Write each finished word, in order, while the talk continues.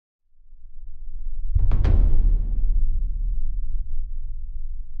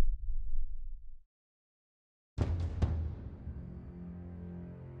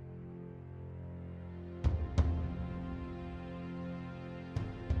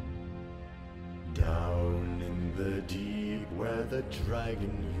In the deep where the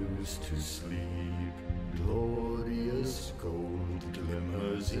dragon used to sleep, glorious gold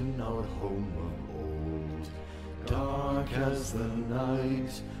glimmers in our home of old. Dark as the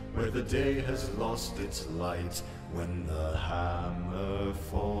night, where the day has lost its light, when the hammer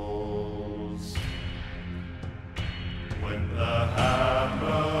falls. When the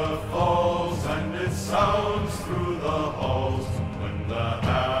hammer falls and it sounds through the halls, when the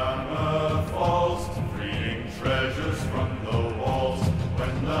hammer falls, freeing treasures from the walls,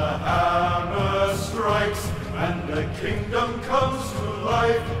 when the hammer strikes and a kingdom comes to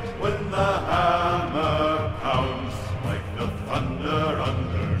life, when the hammer pounds like the thunder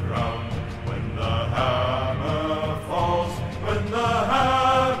underground, when the hammer falls, when the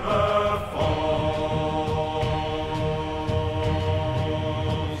hammer falls.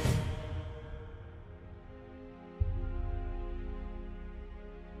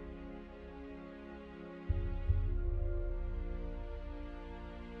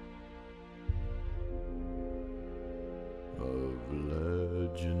 Of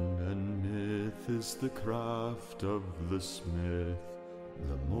legend and myth is the craft of the smith,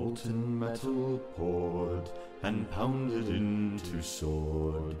 the molten metal poured and pounded into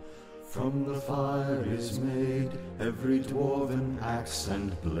sword. From the fire is made every dwarven axe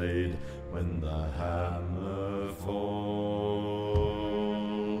and blade, when the hammer falls.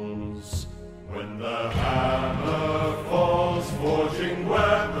 When the hammer falls, forging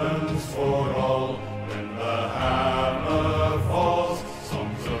weapons for all. When the hammer falls,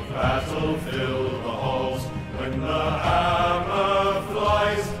 songs of battle fill the halls. When the hammer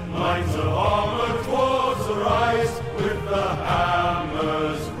flies, lines of armored dwarves arise. With the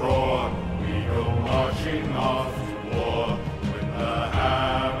hammer's roar, we go marching off to war. When the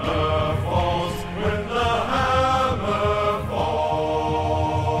hammer falls, when the hammer falls.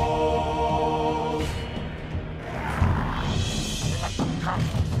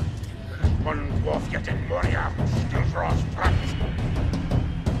 One dwarf yet in warrior, still draws breath.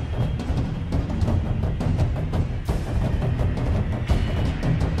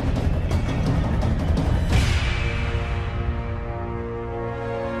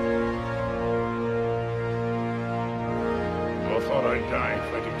 Thought I'd die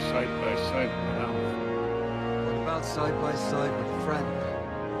fighting side by side with an elf. What about side by side with a friend?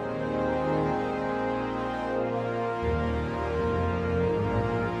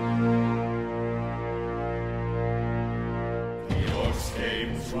 The orcs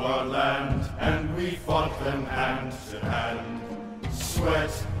came to our land, and we fought them hand to hand.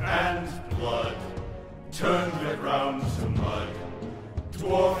 Sweat and blood turned it round to mud.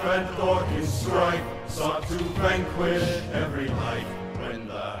 Dwarf and orc in strife sought to vanquish every life. When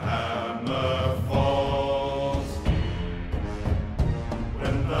the hammer